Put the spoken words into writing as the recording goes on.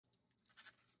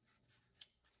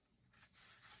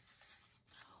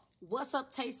What's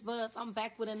up, taste buds? I'm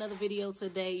back with another video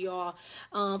today, y'all.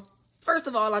 First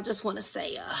of all, I just want to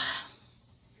say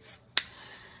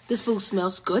this food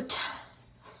smells good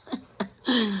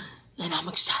and I'm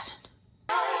excited.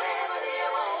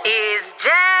 It's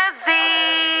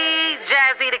Jazzy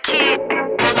the Kid.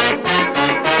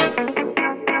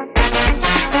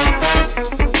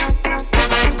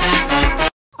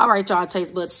 All right, y'all,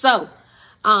 taste buds. So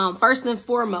first and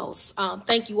foremost,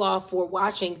 thank you all for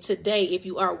watching today. If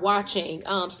you are watching,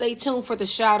 stay tuned for the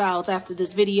shout outs after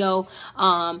this video.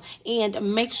 And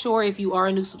make sure if you are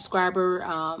a new subscriber,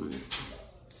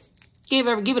 give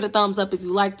it a thumbs up if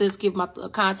you like this. Give my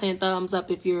content thumbs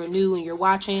up if you're new and you're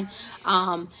watching.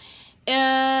 I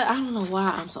don't know why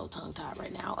I'm so tongue tied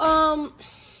right now.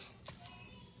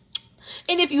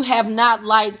 And if you have not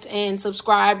liked and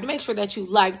subscribed, make sure that you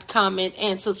liked, comment,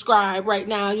 and subscribe right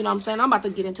now. You know what I'm saying? I'm about to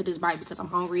get into this bite because I'm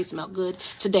hungry. It smells good.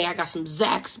 Today, I got some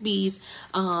Zaxbys.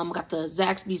 Got the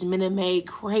Zaxbys Minute Maid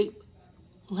Crepe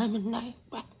Lemonade.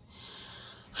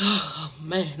 Oh,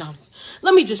 man.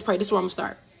 Let me just pray. This is where I'm going to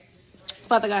start.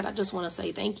 Father God, I just want to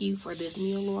say thank you for this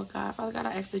meal, Lord God. Father God,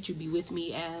 I ask that you be with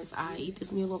me as I eat this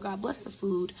meal, Lord God. Bless the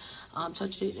food,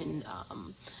 touch it, and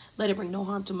let it bring no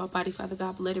harm to my body, Father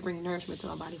God, but let it bring nourishment to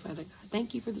my body, Father God.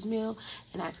 Thank you for this meal,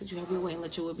 and I ask that you have your way and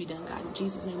let your will be done, God. In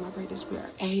Jesus' name, I pray this prayer.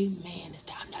 Amen. It's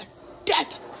time to dead.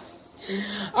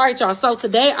 All right, y'all. So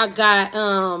today I got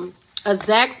a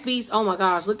Zaxby's. Oh my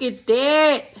gosh, look at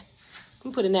that. Let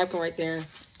me put a napkin right there.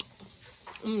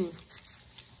 Oh,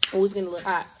 it's getting a little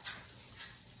hot.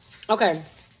 Okay,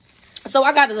 so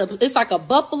I got it's like a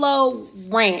buffalo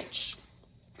ranch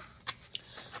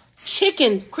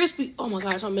chicken crispy. Oh my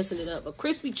gosh, I'm messing it up. A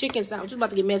crispy chicken sandwich. It's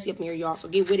about to get messy up in here, y'all. So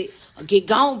get with it or get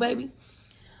gone, baby.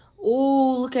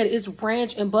 Oh, look at it. It's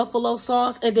ranch and buffalo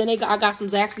sauce, and then I got some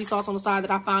Zaxby sauce on the side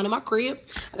that I found in my crib.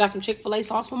 I got some Chick-fil-a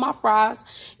sauce for my fries,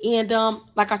 and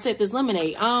like I said, this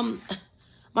lemonade.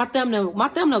 My thumbnail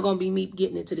gonna be me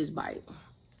getting into this bite.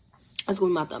 That's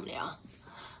gonna be my thumbnail.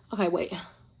 Okay, wait.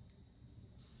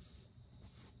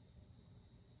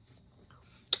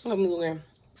 Let me go there.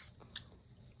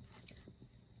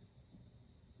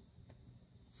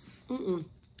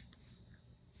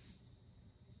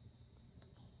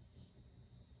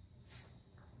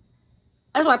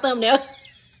 That's my thumbnail.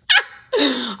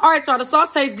 All right, y'all. The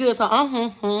sauce tastes good,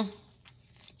 so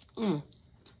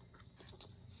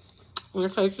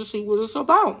let's taste to see what it's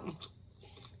about.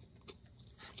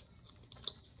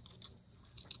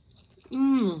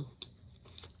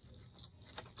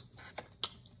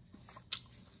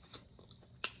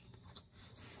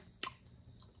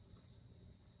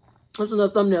 That's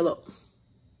another thumbnail up.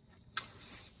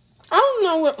 I don't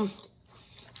know what.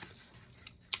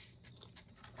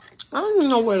 I don't even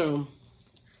know what.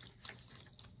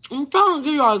 I'm trying to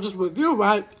give y'all this review,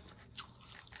 right?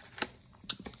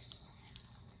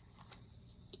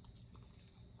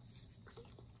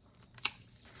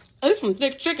 It's some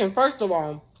thick chicken, first of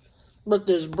all. But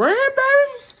this bread,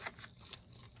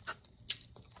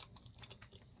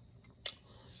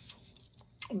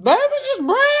 baby. Baby, this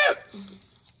bread.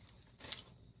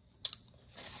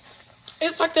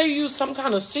 It's like they use some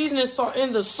kind of seasoning salt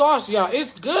in the sauce, y'all.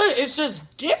 It's good. It's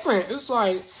just different. It's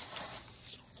like,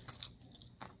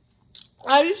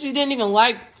 I usually didn't even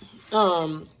like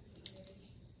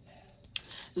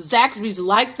Zaxby's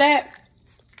like that.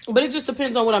 But it just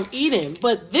depends on what I'm eating.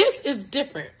 But this is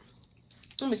different.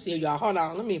 Let me see, y'all. Hold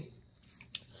on. Let me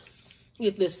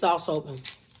get this sauce open.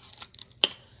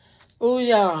 Oh,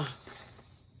 yeah.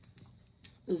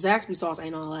 The Zaxby sauce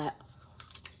ain't all that.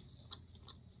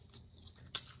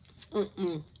 I'm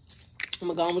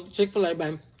gonna go on with the Chick-fil-A,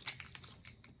 baby.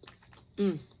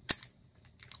 I'm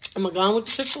gonna go on with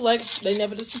the Chick-fil-A. They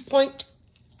never disappoint.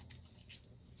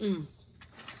 Yeah,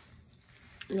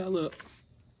 look.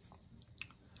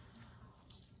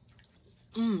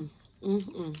 Let me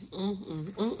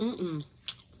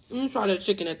try that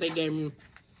chicken that they gave me.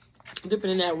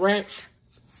 Dipping in that ranch.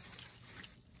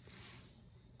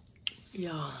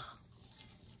 Yeah.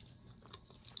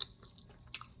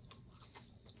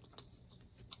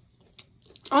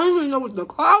 I don't even know what to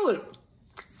call it.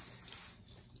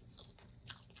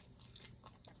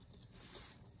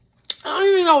 I don't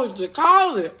even know what to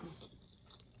call it.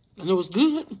 And it was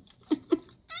good.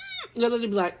 You gotta be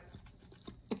like,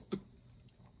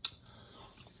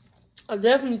 I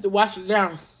definitely need to wash it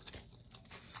down.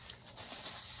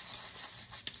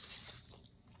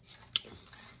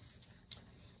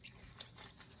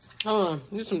 Hold on,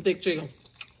 this is some thick chicken.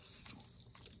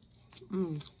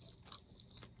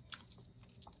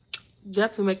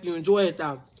 Definitely make you enjoy it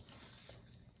though.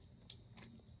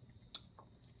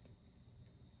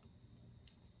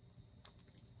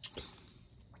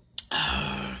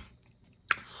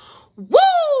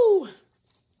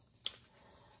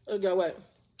 Okay, wait.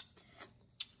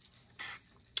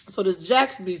 So this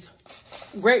Zaxbys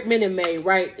Great Minute Maid,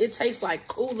 right? It tastes like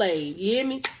Kool-Aid. You hear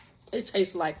me? It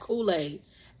tastes like Kool-Aid.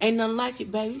 Ain't nothing like it,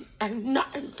 baby. Ain't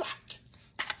nothing like it.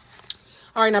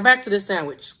 All right, now back to this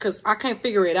sandwich, because I can't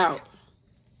figure it out.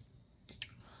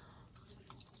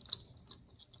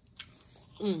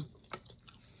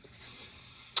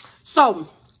 So,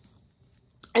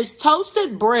 it's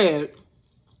toasted bread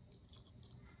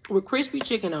with crispy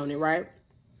chicken on it, right?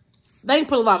 They ain't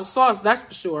put a lot of sauce, that's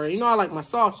for sure. You know I like my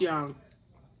sauce, y'all.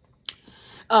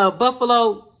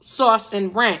 Buffalo sauce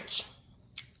and ranch.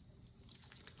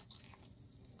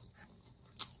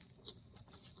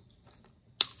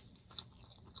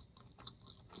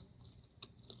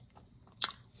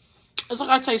 It's like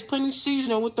I taste plenty of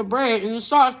seasoning with the bread and the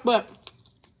sauce, but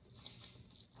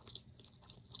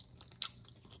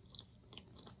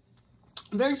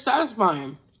very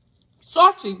satisfying.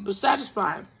 Salty, but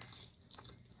satisfying.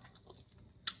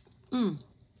 Oh,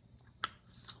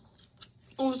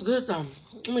 it's good though.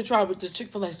 Let me try it with this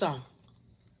Chick-fil-A sauce.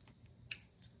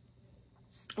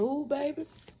 Oh, baby.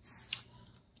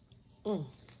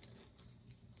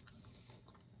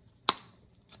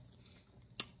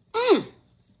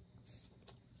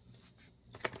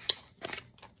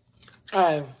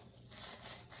 Alright.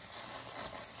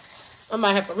 I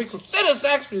might have to reconsider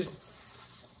Zaxbys.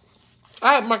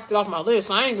 I had marked it off my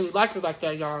list. I ain't really like it like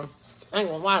that, y'all. I ain't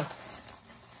gonna lie.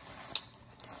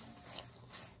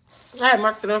 I had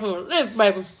marked it off on my list,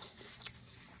 baby.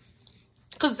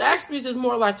 Because Zaxbys is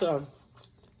more like a...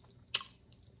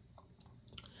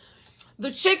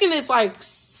 The chicken is like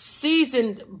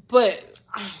seasoned, but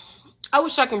I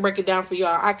wish I can break it down for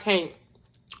y'all. I can't.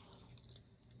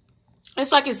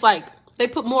 It's like they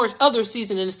put more other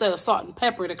seasoning instead of salt and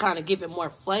pepper to kind of give it more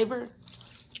flavor.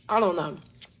 I don't know.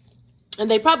 And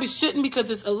they probably shouldn't because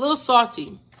it's a little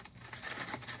salty.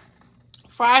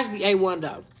 Fries be A1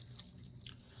 though.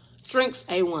 Drinks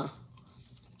A1.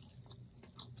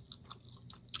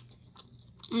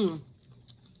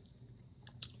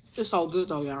 It's so good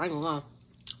though, y'all. I ain't gonna lie.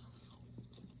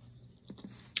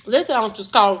 This sandwich is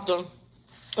called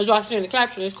as y'all see in the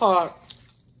caption, it's called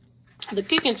the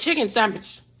Kickin chicken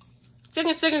sandwich.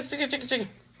 Chicken sandwich.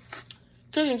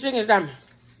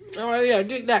 Oh yeah,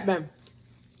 dig that, man.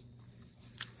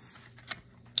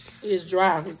 It's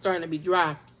dry. It's starting to be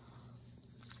dry.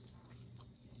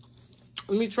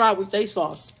 Let me try it with their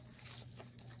sauce.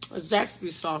 A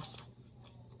Zaxby sauce.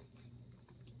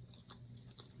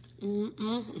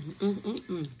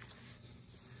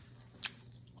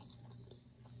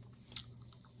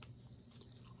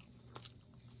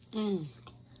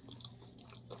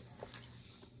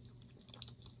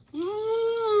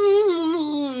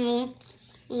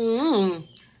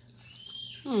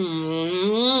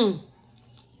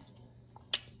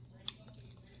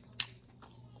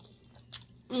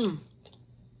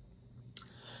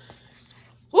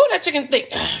 Ooh, that chicken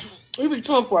thick. We be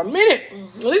chewing for a minute.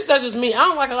 At least that's just me. I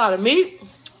don't like a lot of meat.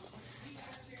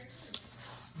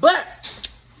 But,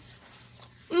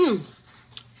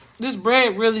 this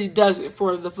bread really does it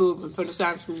for the food and for the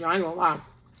sandwich. I ain't gonna lie.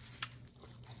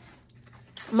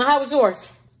 How was yours?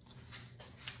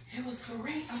 It was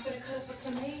great. I'm gonna cut up a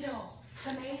tomato.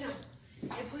 And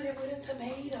put it with a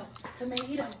tomato.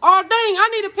 Oh, dang, I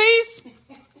need a piece.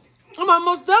 I'm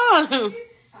almost done.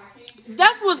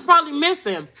 That's what's probably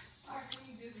missing.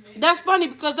 That's funny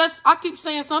because I keep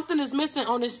saying something is missing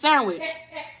on this sandwich.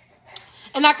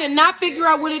 And I cannot figure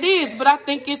out what it is, but I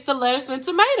think it's the lettuce and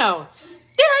tomato.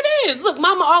 There it is. Look,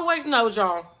 Mama always knows,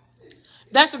 y'all.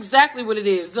 That's exactly what it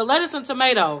is. The lettuce and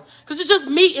tomato. Because it's just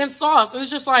meat and sauce. And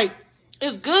it's just like,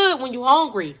 it's good when you're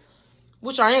hungry.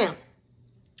 Which I am.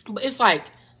 But it's like,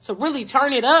 to really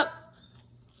turn it up,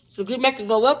 to make it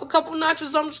go up a couple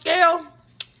notches on the scale,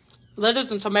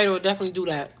 lettuce and tomato will definitely do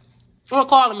that. I'm going to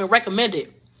call them and recommend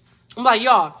it. I'm like,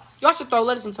 y'all should throw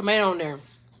lettuce and tomato on there.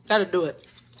 That'll do it.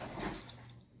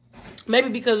 Maybe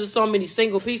because there's so many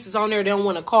single pieces on there, they don't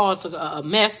want to cause a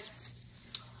mess.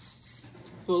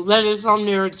 With lettuce on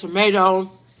there,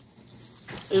 tomato.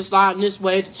 It's sliding this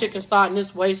way, the chicken sliding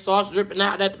this way, sauce dripping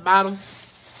out at the bottom.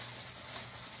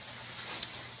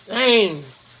 Dang,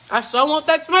 I so want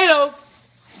that tomato.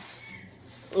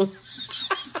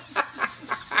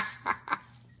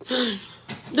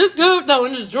 This good though,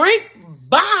 and this drink,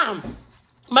 bomb.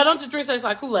 But don't the drink taste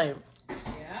like Kool-Aid?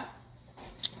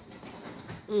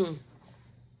 Yeah.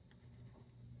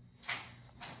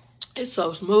 It's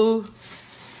so smooth.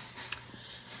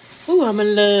 Ooh, I'm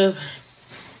in love.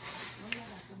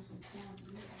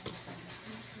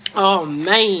 Oh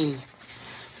man.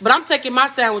 But I'm taking my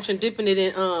sandwich and dipping it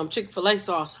in Chick-fil-A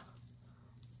sauce.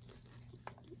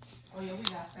 Oh yeah, we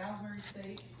got sandwiches.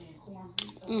 steak and corned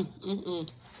beef.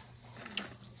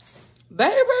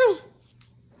 Baby.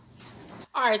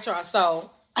 All right, y'all.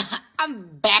 So I'm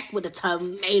back with a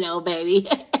tomato, baby.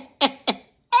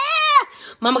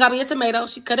 Mama got me a tomato.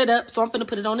 She cut it up. So I'm finna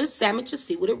put it on this sandwich to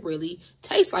see what it really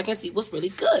tastes like and see what's really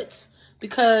good.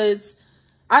 Because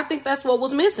I think that's what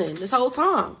was missing this whole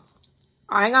time.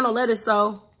 I ain't got no lettuce,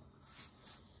 so.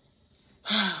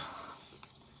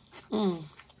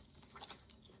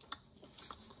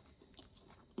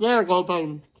 There it goes,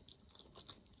 baby.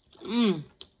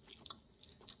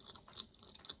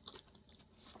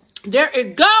 There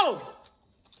it go.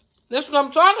 That's what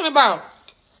I'm talking about.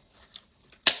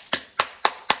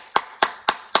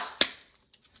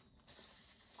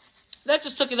 That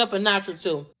just took it up a notch or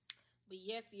two. But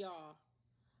yes, y'all.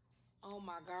 Oh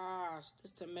my gosh.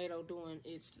 This tomato doing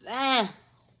its thing.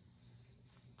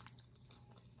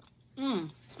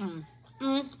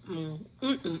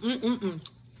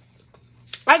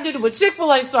 I did it with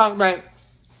Chick-fil-A sauce, babe.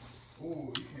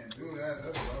 Ooh, you can't do that.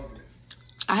 That's bogus.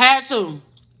 I had to.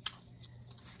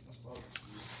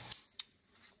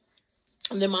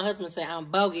 And then my husband said I'm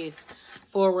bogus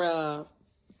for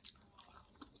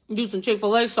using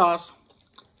Chick-fil-A sauce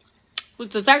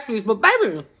with the Zaxbys. But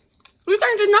baby, you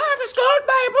can't deny if it's good,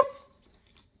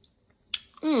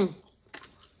 baby.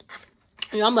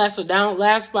 Yeah, I'm last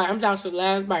bite. I'm down to the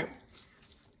last bite.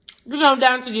 You know,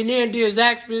 down to your near and dear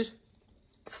Zaxbys.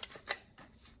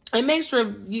 And make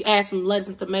sure you add some lettuce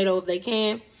and tomato if they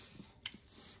can.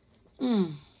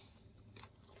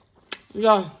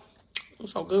 Yeah,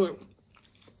 it's so good.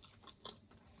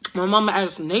 My mama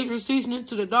added some nature seasoning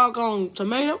to the doggone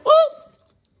tomato. Woo!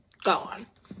 God.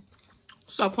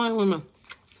 Stop playing with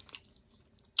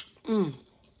me.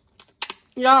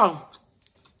 Y'all.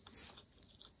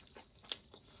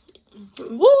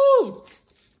 Woo!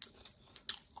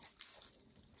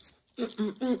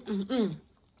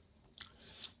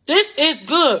 This is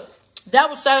good. That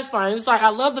was satisfying. It's like, I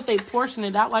love that they portion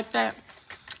it out like that.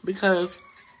 Because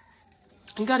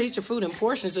you gotta eat your food in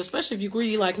portions, especially if you're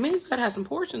greedy like me. You gotta have some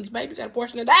portions, baby. You gotta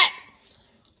portion of that.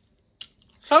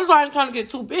 So I ain't trying to get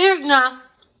too big now.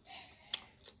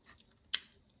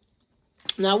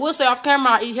 Now, I will say off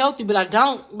camera I eat healthy, but I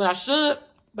don't. But I should.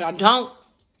 But I don't.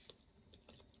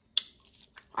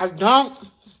 I don't.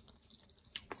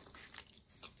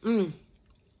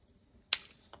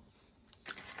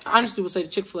 I honestly would say the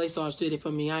Chick-fil-A sauce did it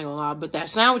for me. I ain't gonna lie. But that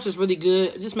sandwich is really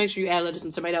good. Just make sure you add lettuce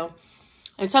and tomato.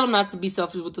 And tell them not to be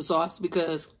selfish with the sauce,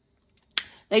 because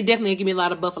they definitely give me a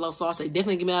lot of buffalo sauce. They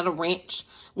definitely give me a lot of ranch.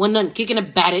 Wasn't nothing kicking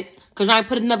it batted, because I ain't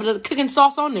put enough of the cooking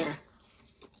sauce on there.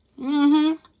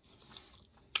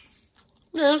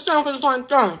 Yeah, it's time for the same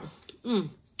thing.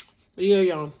 But yeah,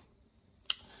 y'all.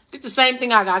 Get the same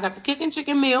thing I got. I got the Kickin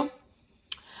chicken meal.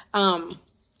 It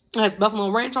has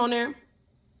buffalo ranch on there.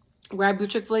 Grab your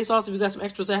Chick-fil-A sauce if you got some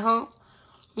extras at home.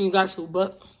 You got to,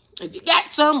 but if you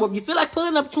got some, or if you feel like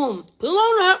pulling up to them, pull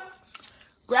on up.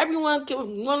 Grab you one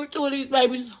or two of these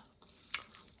babies.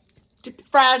 Get the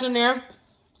fries in there.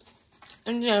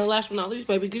 And yeah, last but not least,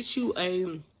 baby, get you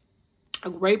a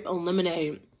grape on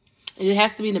lemonade. And it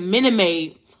has to be the Minute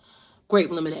Maid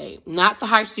grape lemonade, not the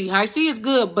High C. High C is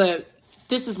good, but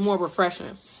this is more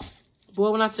refreshing.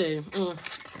 Boy, when I tell you,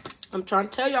 I'm trying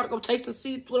to tell y'all to go taste and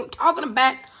see what I'm talking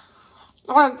about.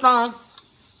 All the time.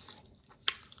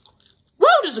 Woo,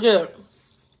 this is good.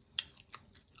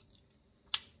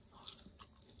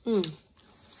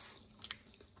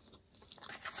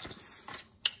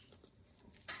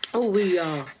 Oh,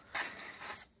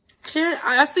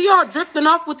 I see y'all drifting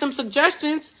off with them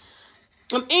suggestions.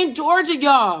 I'm in Georgia,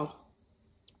 y'all.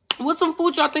 What's some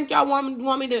food y'all think y'all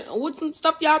want me to? What's some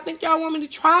stuff y'all think y'all want me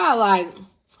to try? Like,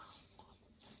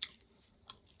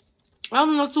 I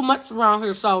don't know too much around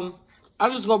here, so I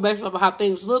just go based off of how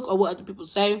things look or what other people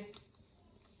say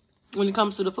when it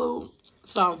comes to the food.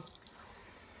 So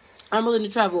I'm willing to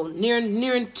travel near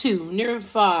and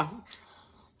far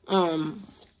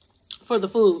for the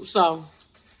food. So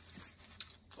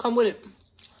come with it.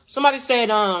 Somebody said,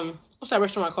 what's that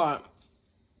restaurant called?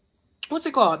 What's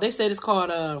it called? They said it's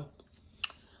called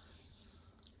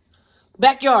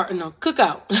Backyard. No,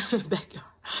 Cookout. Backyard.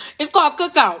 It's called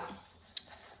Cookout.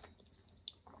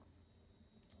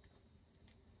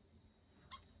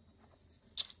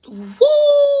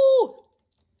 Woo!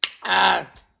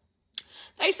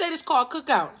 They said it's called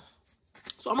Cookout.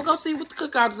 So I'm going to go see what the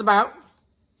Cookout is about.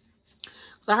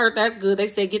 Because I heard that's good. They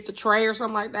said get the tray or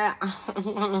something like that.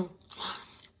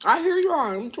 I hear you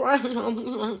are. I'm trying.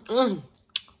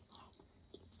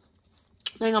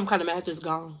 I think I'm kind of mad this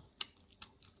gone.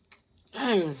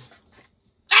 Dang.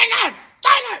 Dang it!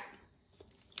 Dang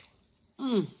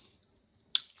it!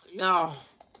 Y'all.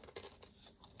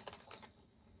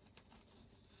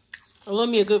 I love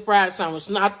me a good fried sandwich.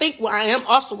 Now, I think what I am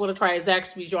also going to try is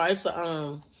Zaxbys,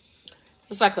 y'all.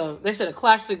 It's like they said a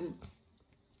classic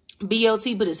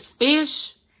BLT, but it's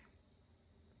fish.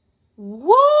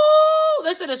 Woo!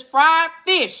 They said it's fried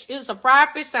fish. It's a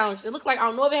fried fish sandwich. It looked like, I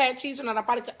don't know if it had cheese or not. I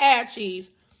probably could add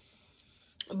cheese.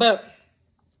 But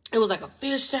it was like a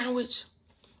fish sandwich.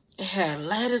 It had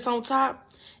lettuce on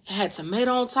top. It had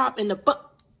tomato on top. And the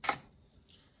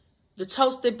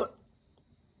toasted,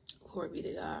 glory be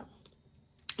to God.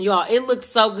 Y'all, it looks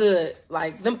so good.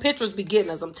 Like, them pictures be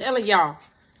getting us. I'm telling y'all.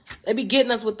 They be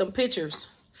getting us with them pictures.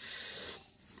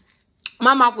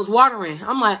 My mouth was watering.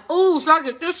 I'm like, ooh, should I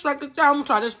get this? Should I get that? I'm going to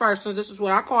try this first, since this is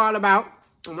what I called about.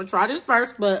 I'm going to try this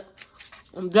first, but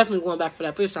I'm definitely going back for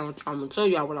that fish sandwich. I'm going to tell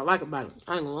y'all what I like about it.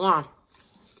 I ain't going to lie.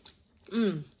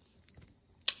 I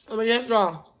mean, yes,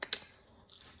 y'all.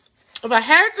 If I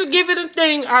had to give it a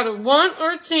thing out of 1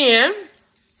 or 10,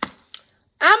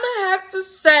 I'm going to have to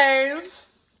say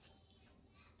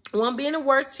 1 being the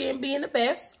worst, 10 being the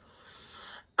best.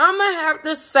 I'm going to have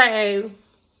to say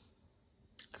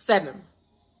 7.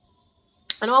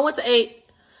 I know I went to 8,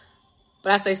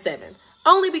 but I say 7.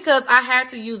 Only because I had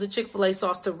to use the Chick-fil-A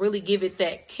sauce to really give it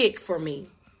that kick for me.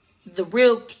 The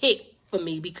real kick for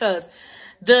me, because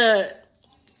it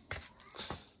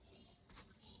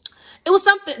was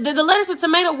something, the lettuce and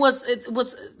tomato was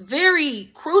very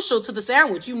crucial to the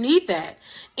sandwich. You need that.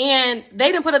 And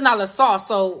they didn't put another sauce,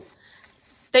 so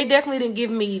they definitely didn't give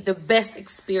me the best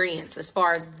experience as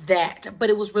far as that.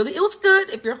 But it was good.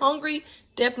 If you're hungry,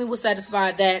 definitely will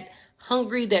satisfy that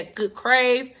hungry, that good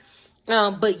crave.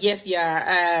 But yes,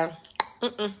 yeah.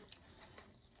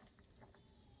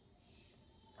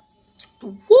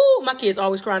 Woo, my kids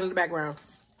always crying in the background.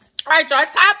 All right, y'all,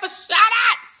 it's time for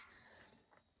shout-outs.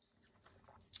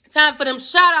 Time for them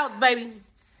shout-outs, baby.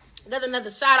 There's another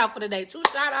shout-out for the day. 2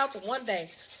 shout-outs in 1 day.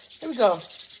 Here we go.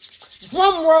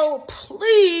 Drum roll,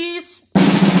 please.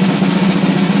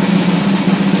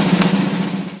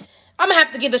 I'm going to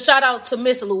have to give a shout-out to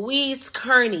Miss Louise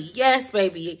Kearney. Yes,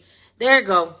 baby. There you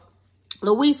go.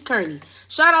 Louise Kearney.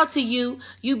 Shout out to you.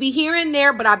 You be here and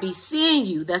there, but I be seeing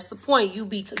you. That's the point. You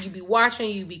be watching,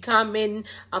 you be commenting.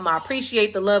 I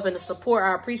appreciate the love and the support.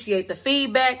 I appreciate the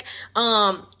feedback.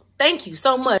 Thank you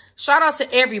so much. Shout out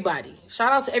to everybody.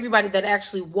 Shout out to everybody that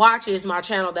actually watches my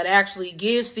channel, that actually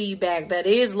gives feedback, that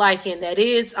is liking, that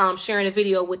is sharing a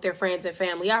video with their friends and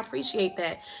family. I appreciate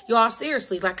that. Y'all,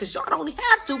 seriously, like, cause y'all don't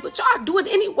have to, but y'all do it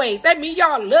anyways. That mean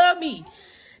y'all love me.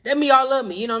 That mean y'all love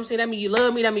me. You know what I'm saying? That mean you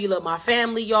love me. That mean you love my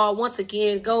family, y'all. Once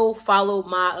again, go follow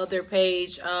my other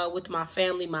page with my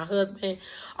family, my husband.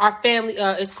 Our family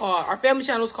our family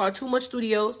channel is called Too Much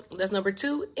Studios. That's number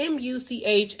 2,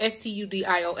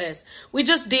 MUCHSTUDIOS. We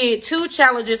just did 2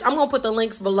 challenges. I'm gonna put the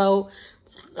links below.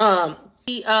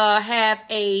 We did a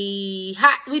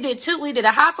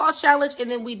hot sauce challenge,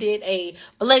 and then we did a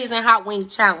blazing hot wing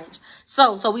challenge.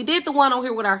 So we did the one on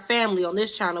here with our family on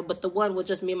this channel, but the one with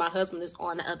just me and my husband is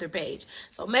on the other page.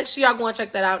 So make sure y'all go and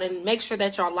check that out, and make sure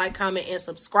that y'all like, comment, and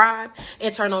subscribe,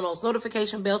 and turn on those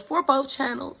notification bells for both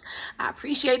channels. I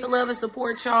appreciate the love and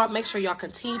support, y'all. Make sure y'all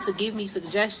continue to give me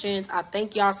suggestions. I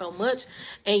thank y'all so much,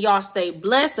 and y'all stay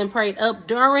blessed and prayed up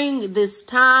during this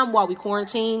time while we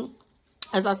quarantine.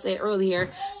 As I said earlier,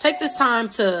 take this time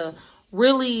to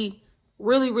really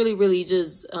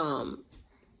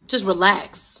just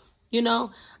relax. You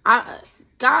know,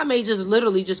 God may just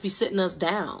literally just be sitting us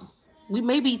down. We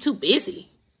may be too busy.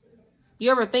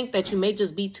 You ever think that you may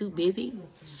just be too busy?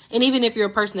 And even if you're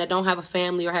a person that don't have a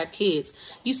family or have kids,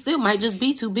 you still might just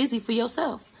be too busy for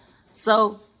yourself.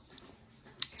 So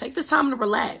take this time to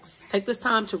relax. Take this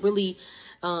time to really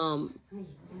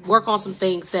work on some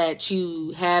things that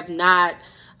you have not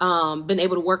been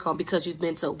able to work on because you've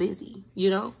been so busy.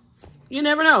 You know, you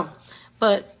never know.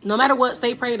 But no matter what,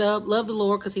 stay prayed up. Love the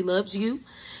Lord because he loves you.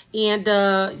 And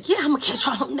yeah, I'm going to catch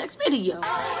y'all on the next video.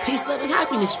 Peace, love, and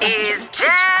happiness. It's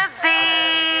Jazzy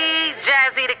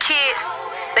the Kid.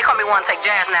 They call me One Take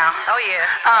Jazz now. Oh yeah.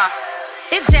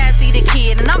 It's Jazzy the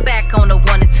Kid, and I'm back on the 1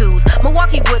 and 2s.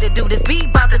 Milwaukee with it, do this beat,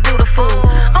 about to do the fool.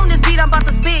 On this beat, I'm about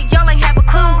to spit, y'all ain't have a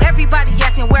clue. Everybody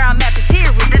asking where I'm at, this here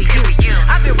is for you.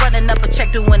 I've been running up a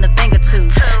check, doing a thing or 2.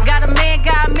 Got a man,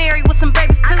 got married with some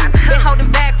babies too. Been holding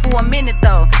back for a minute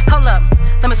though. Hold up,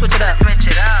 let me switch it up.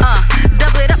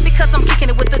 Double it up because I'm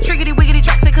kicking it with the triggity wiggity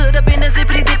tracks. It could have been a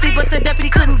zippity zippy, but the deputy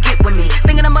couldn't get with me.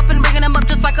 Singing them up and bringing them up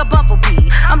just like a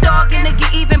bumblebee. I'm dogging to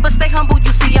get even, but stay humble.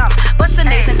 You see, I'm busting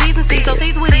A's and B's and C's, so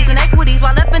C's with E's and equities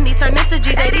while F and D